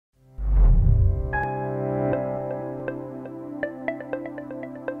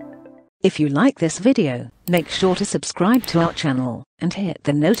If you like this video, make sure to subscribe to our channel and hit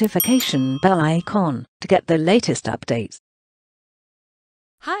the notification bell icon to get the latest updates.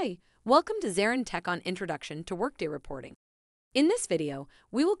 Hi, welcome to ZaranTech on Introduction to Workday Reporting. In this video,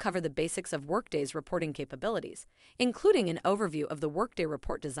 we will cover the basics of Workday's reporting capabilities, including an overview of the Workday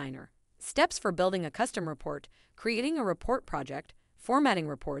Report Designer, steps for building a custom report, creating a report project, formatting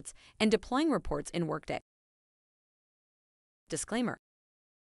reports, and deploying reports in Workday. Disclaimer.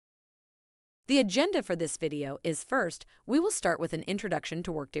 The agenda for this video is first, we will start with an introduction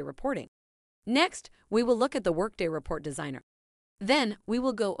to Workday Reporting. Next, we will look at the Workday Report Designer. Then, we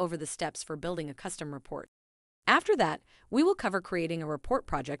will go over the steps for building a custom report. After that, we will cover creating a report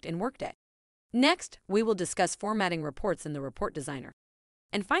project in Workday. Next, we will discuss formatting reports in the Report Designer.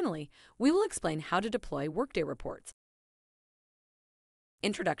 And finally, we will explain how to deploy Workday reports.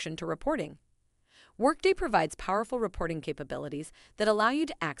 Introduction to Reporting. Workday provides powerful reporting capabilities that allow you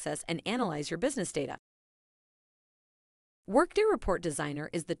to access and analyze your business data. Workday Report Designer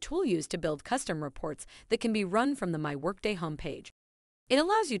is the tool used to build custom reports that can be run from the My Workday homepage. It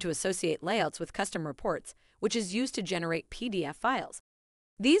allows you to associate layouts with custom reports, which is used to generate PDF files.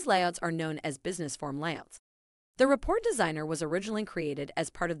 These layouts are known as business form layouts. The Report Designer was originally created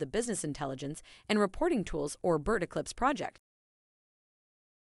as part of the Business Intelligence and Reporting Tools or BERT Eclipse project.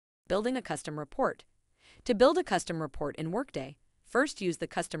 Building a custom report. To build a custom report in Workday, first use the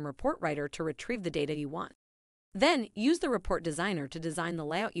Custom Report Writer to retrieve the data you want. Then, use the Report Designer to design the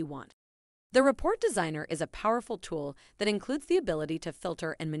layout you want. The Report Designer is a powerful tool that includes the ability to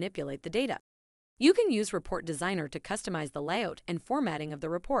filter and manipulate the data. You can use Report Designer to customize the layout and formatting of the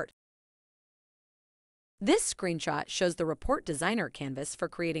report. This screenshot shows the Report Designer canvas for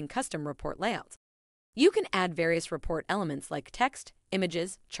creating custom report layouts. You can add various report elements like text,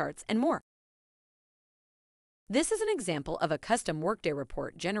 images, charts, and more. This is an example of a custom Workday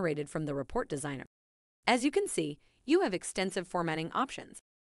report generated from the Report Designer. As you can see, you have extensive formatting options.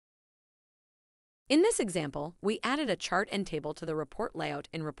 In this example, we added a chart and table to the report layout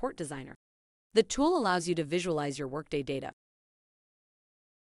in Report Designer. The tool allows you to visualize your Workday data.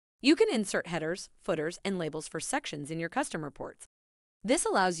 You can insert headers, footers, and labels for sections in your custom reports. This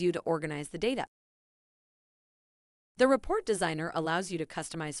allows you to organize the data. The Report Designer allows you to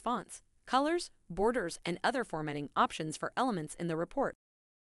customize fonts, colors, borders, and other formatting options for elements in the report.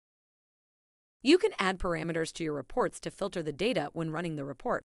 You can add parameters to your reports to filter the data when running the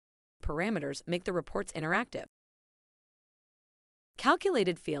report. Parameters make the reports interactive.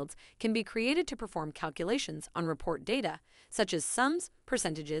 Calculated fields can be created to perform calculations on report data, such as sums,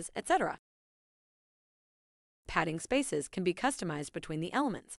 percentages, etc. Padding spaces can be customized between the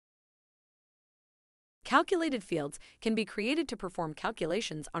elements. Calculated fields can be created to perform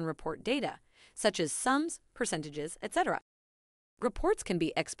calculations on report data, such as sums, percentages, etc. Reports can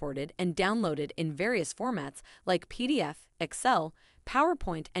be exported and downloaded in various formats like PDF, Excel,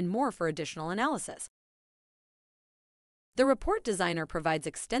 PowerPoint, and more for additional analysis. The Report Designer provides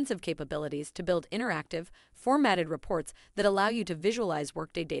extensive capabilities to build interactive, formatted reports that allow you to visualize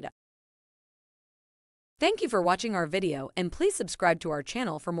Workday data. Thank you for watching our video, and please subscribe to our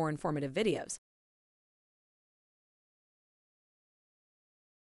channel for more informative videos.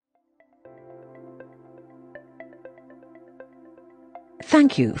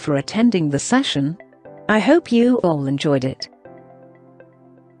 Thank you for attending the session. I hope you all enjoyed it.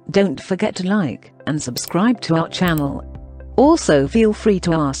 Don't forget to like and subscribe to our channel. Also, feel free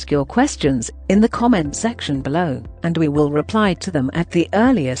to ask your questions in the comment section below, and we will reply to them at the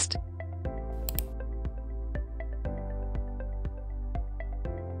earliest.